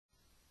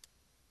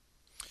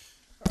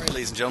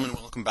ladies and gentlemen,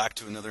 welcome back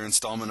to another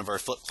installment of our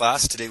flip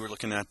class. Today we're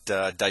looking at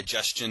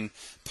digestion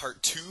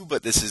part 2,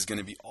 but this is going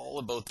to be all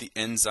about the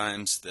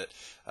enzymes that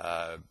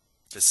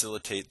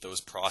facilitate those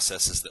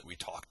processes that we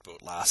talked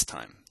about last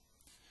time.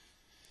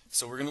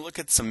 So we're going to look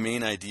at some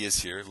main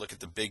ideas here, look at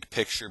the big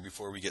picture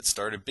before we get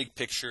started. Big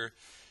picture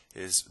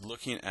is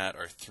looking at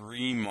our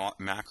three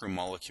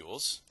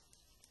macromolecules,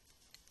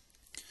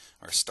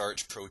 our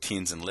starch,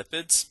 proteins, and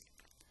lipids,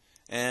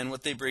 and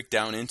what they break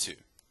down into.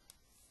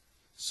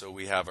 So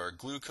we have our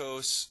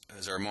glucose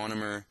as our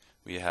monomer,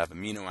 we have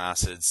amino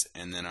acids,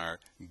 and then our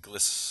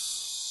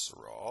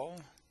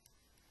glycerol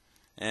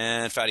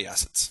and fatty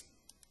acids.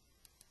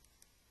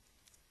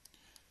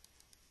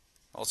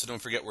 Also,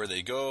 don't forget where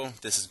they go.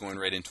 This is going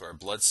right into our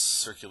blood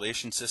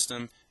circulation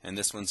system, and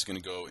this one's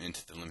going to go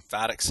into the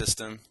lymphatic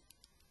system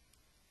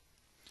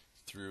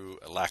through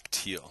a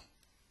lacteal.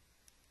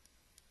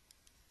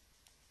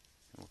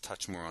 We'll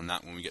touch more on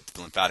that when we get to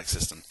the lymphatic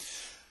system.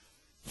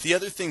 The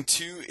other thing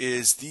too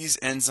is these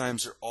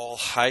enzymes are all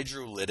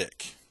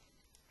hydrolytic.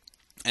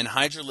 And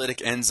hydrolytic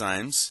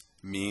enzymes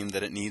mean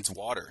that it needs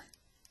water.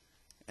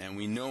 And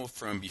we know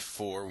from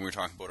before when we were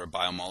talking about our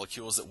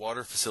biomolecules that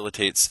water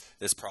facilitates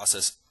this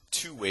process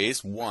two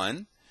ways.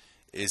 One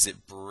is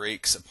it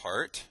breaks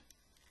apart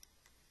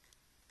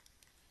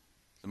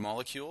the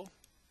molecule,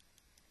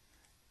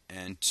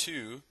 and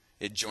two,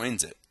 it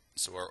joins it.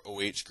 So our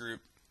OH group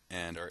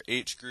and our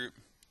H group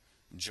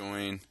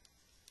join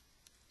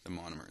the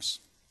monomers.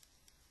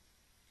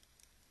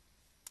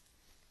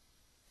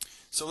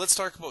 So let's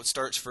talk about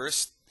starch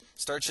first.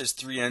 Starch has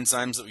three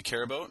enzymes that we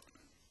care about.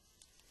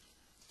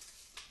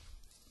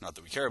 Not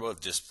that we care about,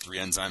 just three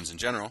enzymes in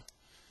general.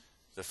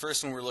 The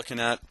first one we're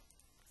looking at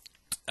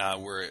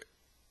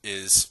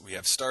we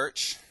have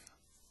starch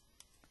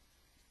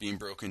being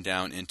broken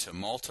down into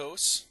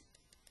maltose.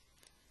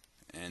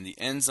 And the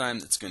enzyme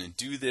that's going to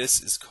do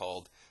this is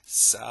called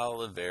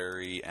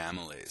salivary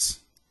amylase.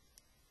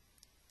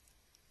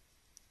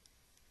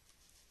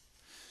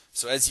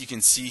 So as you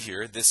can see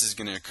here, this is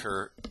going to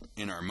occur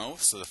in our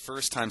mouth. So the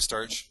first time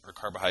starch or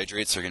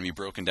carbohydrates are going to be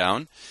broken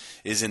down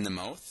is in the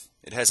mouth.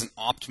 It has an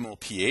optimal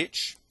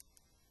pH.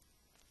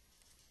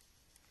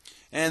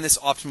 And this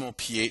optimal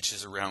pH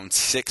is around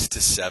 6 to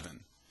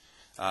 7.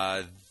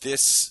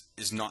 This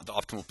is not the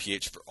optimal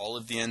pH for all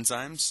of the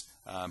enzymes,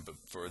 but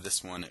for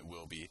this one it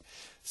will be.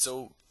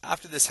 So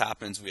after this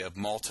happens, we have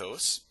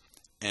maltose.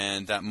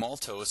 And that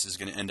maltose is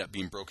going to end up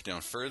being broken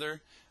down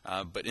further.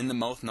 But in the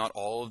mouth, not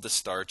all of the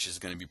starch is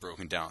going to be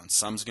broken down.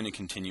 Some's going to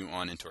continue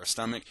on into our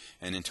stomach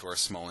and into our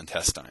small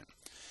intestine.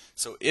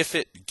 So if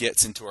it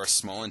gets into our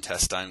small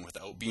intestine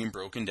without being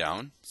broken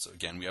down, so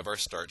again we have our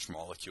starch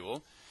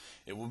molecule,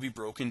 it will be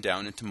broken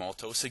down into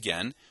maltose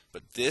again,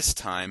 but this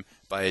time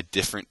by a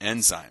different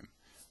enzyme.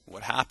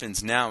 What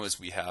happens now is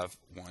we have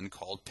one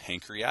called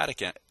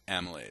pancreatic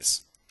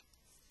amylase.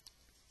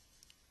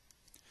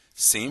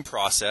 Same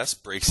process,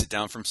 breaks it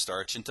down from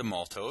starch into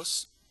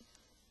maltose,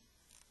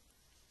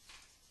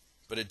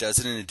 but it does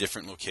it in a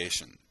different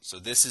location. So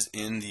this is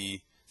in the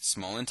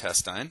small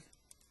intestine.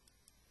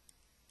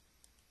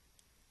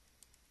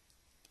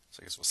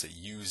 So I guess we'll say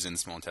used in the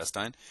small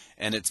intestine.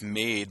 And it's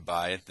made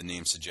by, the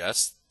name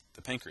suggests,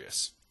 the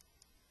pancreas.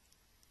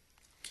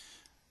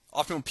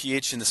 Optimal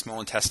pH in the small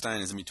intestine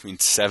is in between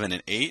 7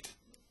 and 8.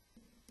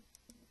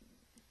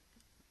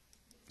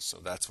 So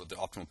that's what the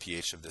optimal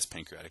pH of this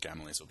pancreatic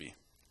amylase will be.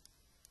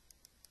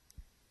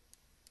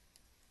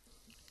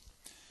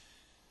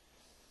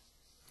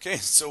 Okay,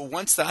 so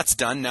once that's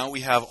done, now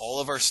we have all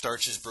of our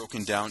starches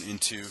broken down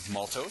into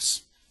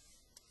maltose.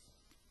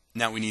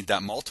 Now we need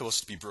that maltose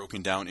to be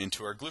broken down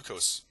into our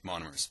glucose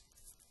monomers.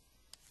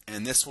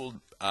 And this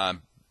will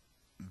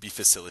be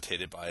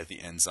facilitated by the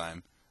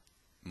enzyme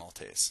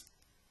maltase.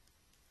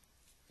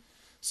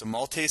 So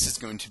maltase is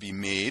going to be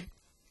made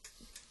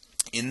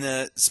in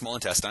the small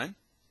intestine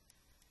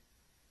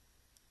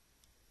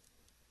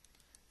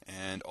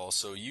and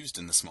also used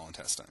in the small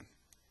intestine.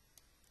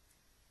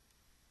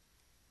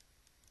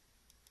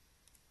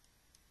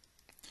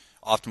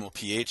 Optimal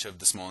pH of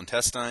the small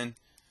intestine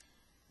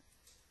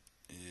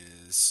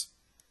is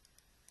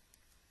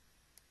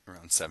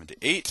around 7 to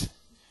 8.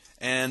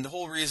 And the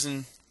whole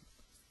reason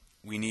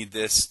we need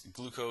this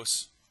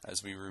glucose,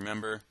 as we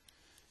remember,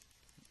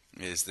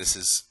 is this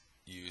is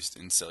used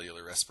in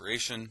cellular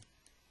respiration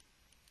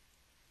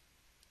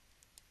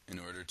in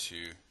order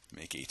to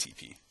make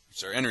ATP, which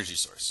is our energy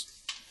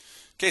source.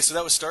 Okay, so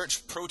that was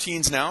starch.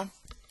 Proteins now.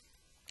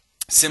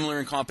 Similar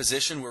in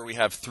composition, where we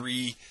have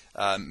three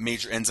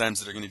major enzymes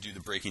that are going to do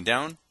the breaking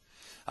down.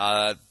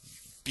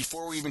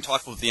 Before we even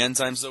talk about the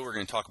enzymes, though, we're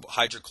going to talk about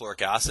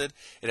hydrochloric acid.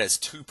 It has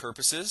two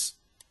purposes.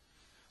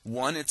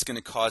 One, it's going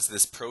to cause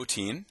this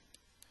protein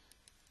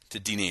to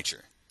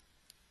denature.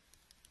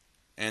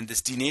 And this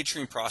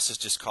denaturing process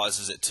just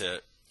causes it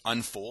to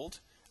unfold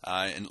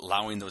and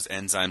allowing those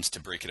enzymes to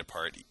break it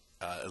apart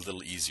a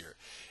little easier.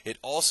 It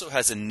also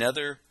has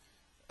another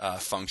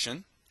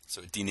function,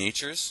 so it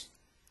denatures,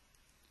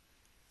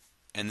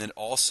 and then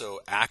also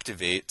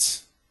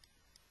activates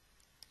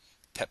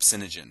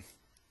pepsinogen.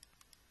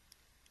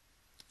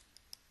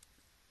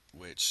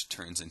 which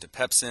turns into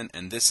pepsin,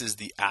 and this is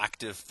the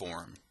active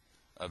form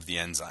of the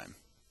enzyme.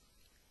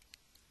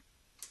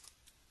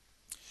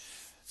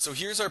 So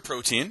here's our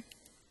protein.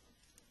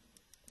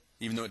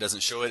 Even though it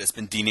doesn't show it, it's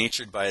been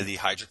denatured by the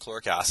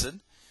hydrochloric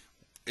acid.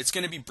 It's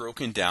going to be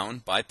broken down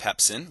by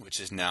pepsin, which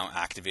is now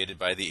activated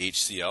by the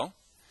HCl.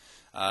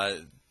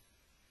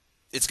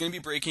 It's going to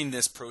be breaking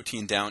this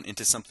protein down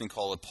into something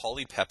called a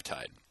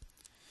polypeptide.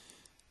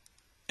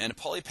 And a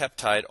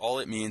polypeptide, all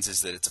it means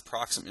is that it's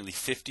approximately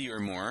 50 or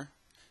more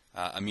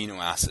amino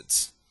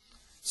acids.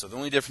 So the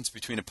only difference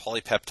between a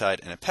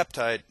polypeptide and a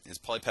peptide is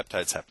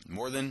polypeptides have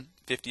more than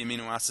 50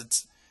 amino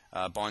acids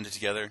bonded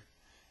together,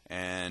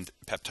 and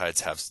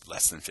peptides have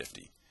less than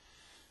 50.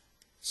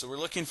 So we're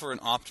looking for an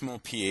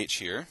optimal pH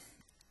here.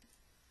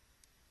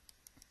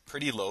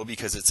 Pretty low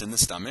because it's in the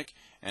stomach,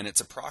 and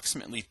it's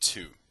approximately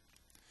 2.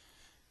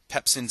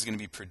 Pepsin is going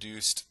to be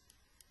produced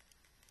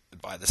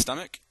by the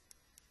stomach,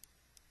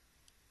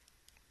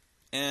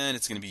 and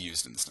it's going to be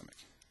used in the stomach.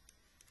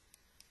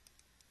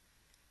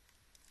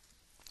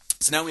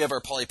 So now we have our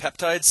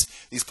polypeptides.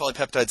 These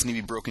polypeptides need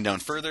to be broken down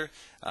further,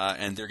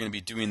 and they're going to be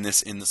doing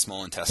this in the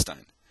small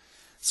intestine.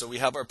 So we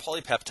have our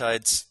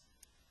polypeptides.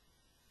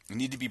 They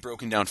need to be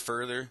broken down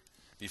further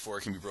before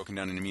it can be broken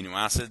down into amino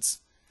acids.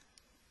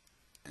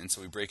 And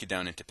so we break it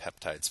down into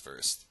peptides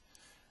first.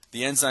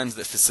 The enzymes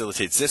that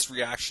facilitates this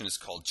reaction is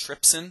called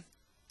trypsin.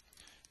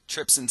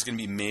 Trypsin is going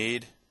to be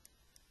made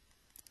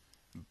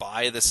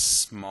by the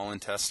small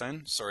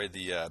intestine,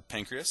 the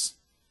pancreas.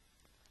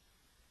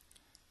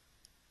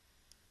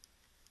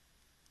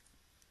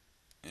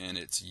 And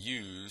it's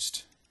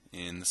used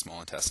in the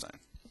small intestine.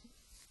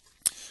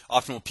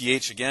 Optimal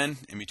pH, again,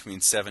 in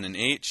between 7 and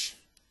 8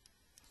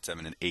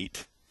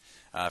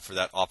 for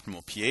that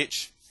optimal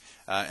pH.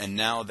 And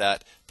now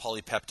that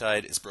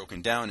polypeptide is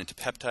broken down into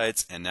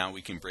peptides, and now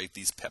we can break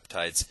these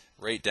peptides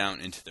right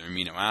down into their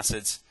amino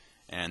acids,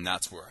 and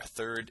that's where our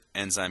third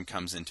enzyme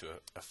comes into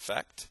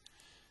effect.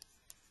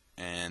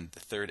 And the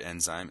third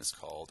enzyme is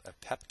called a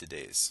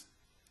peptidase.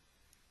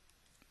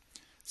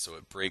 So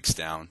it breaks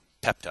down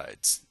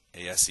peptides.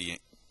 ASE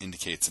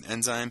indicates an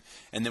enzyme,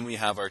 and then we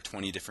have our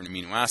 20 different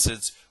amino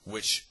acids,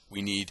 which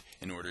we need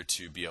in order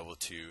to be able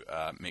to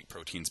make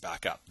proteins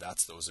back up.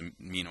 That's those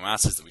amino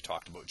acids that we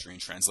talked about during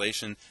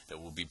translation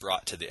that will be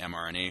brought to the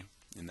mRNA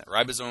in that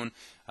ribosome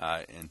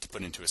and to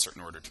put into a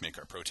certain order to make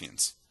our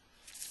proteins.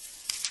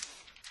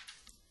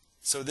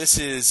 So this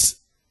is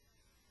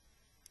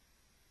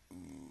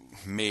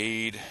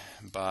made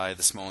by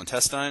the small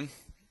intestine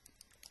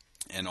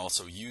and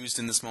also used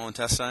in the small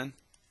intestine.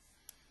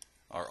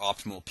 Our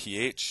optimal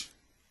pH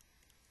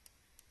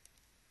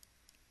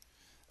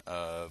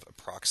of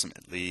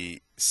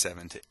approximately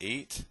 7 to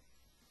 8.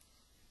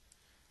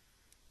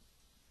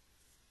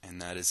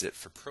 And that is it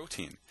for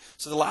protein.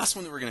 So the last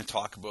one that we're going to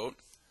talk about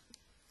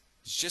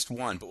is just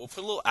one, but we'll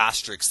put a little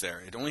asterisk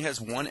there. It only has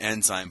one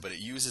enzyme, but it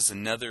uses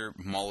another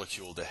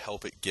molecule to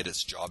help it get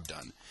its job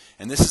done.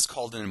 And this is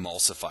called an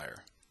emulsifier.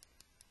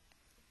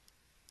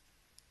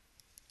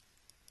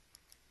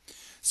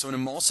 So an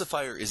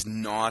emulsifier is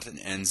not an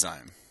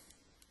enzyme.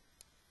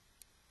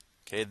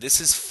 Okay,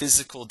 this is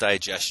physical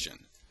digestion.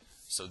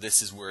 So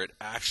this is where it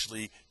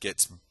actually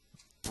gets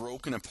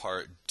broken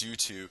apart due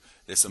to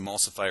this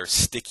emulsifier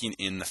sticking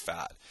in the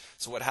fat.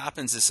 So what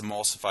happens is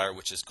emulsifier,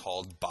 which is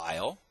called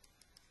bile,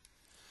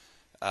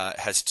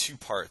 has two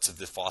parts of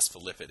the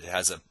phospholipid.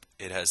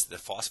 It has the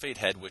phosphate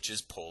head, which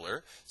is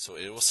polar, so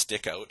it will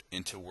stick out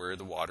into where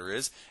the water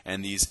is,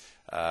 and these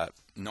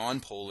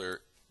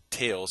non-polar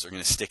tails are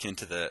going to stick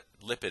into the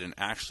lipid and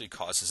actually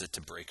causes it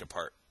to break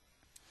apart.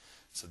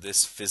 So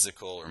this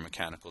physical or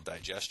mechanical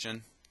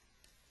digestion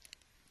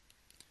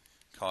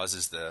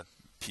causes the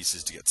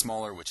pieces to get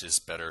smaller, which is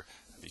better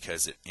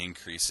because it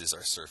increases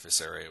our surface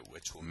area,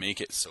 which will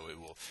make it so it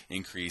will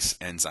increase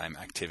enzyme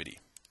activity.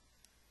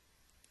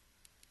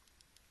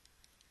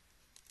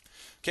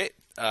 Okay,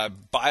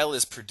 bile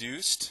is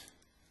produced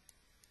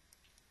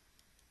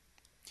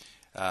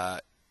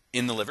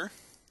in the liver,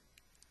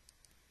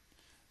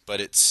 but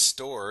it's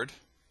stored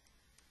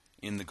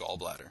in the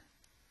gallbladder.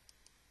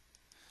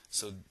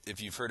 So if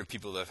you've heard of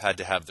people that have had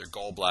to have their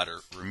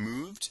gallbladder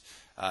removed,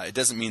 it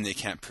doesn't mean they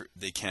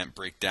can't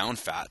break down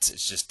fats.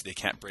 It's just they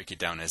can't break it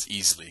down as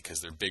easily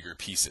because they're bigger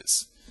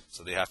pieces.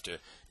 So they have to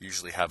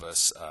usually have a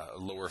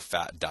lower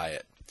fat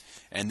diet.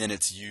 And then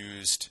it's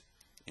used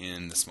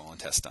in the small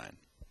intestine.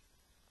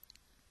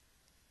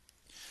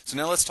 So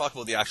now let's talk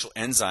about the actual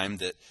enzyme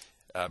that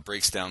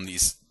breaks down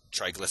these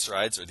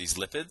triglycerides or these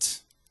lipids.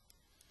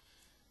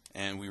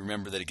 And we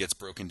remember that it gets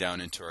broken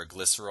down into our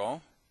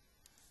glycerol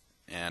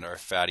and our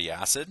fatty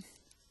acid.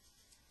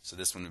 So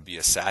this one would be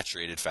a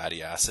saturated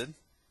fatty acid.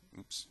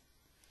 Oops.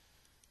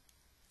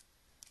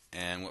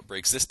 And what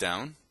breaks this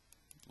down,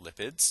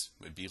 lipids,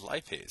 would be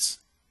lipase.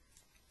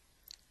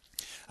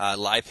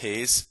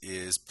 Lipase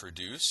is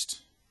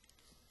produced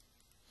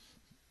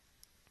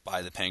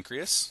by the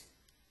pancreas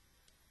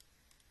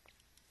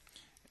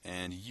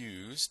and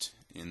used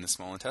in the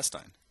small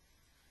intestine.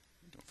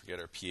 Don't forget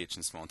our pH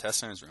in small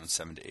intestine is around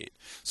 7 to 8.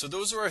 So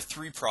those are our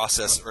three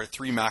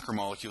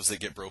macromolecules that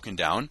get broken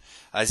down.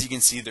 As you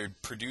can see, the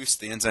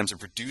enzymes are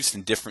produced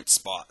in different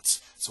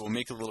spots. So we'll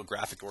make a little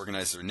graphic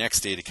organizer next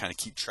day to kind of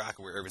keep track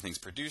of where everything's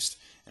produced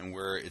and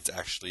where it's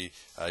actually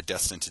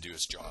destined to do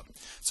its job.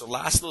 So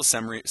last little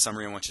summary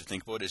I want you to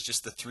think about is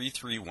just the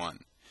 3-3-1. And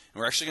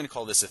we're actually going to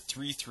call this a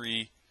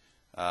 3-3-1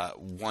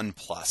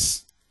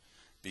 plus,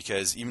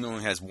 because even though it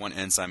only has one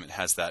enzyme, it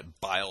has that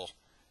bile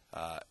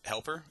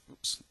helper.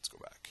 Oops, let's go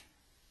back.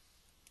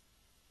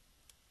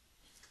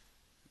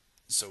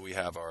 So we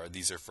have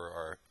these are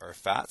for our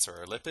fats or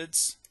our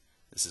lipids.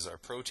 This is our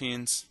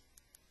proteins,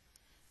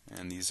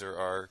 and these are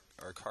our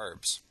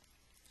carbs.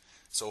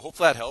 So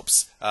hopefully that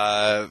helps.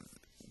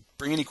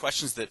 Bring any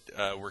questions that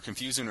were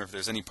confusing, or if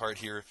there's any part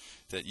here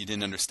that you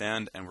didn't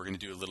understand, and we're going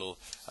to do a little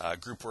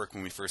group work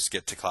when we first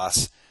get to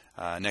class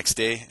next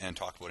day and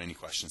talk about any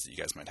questions that you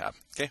guys might have.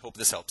 Okay, hope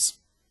this helps.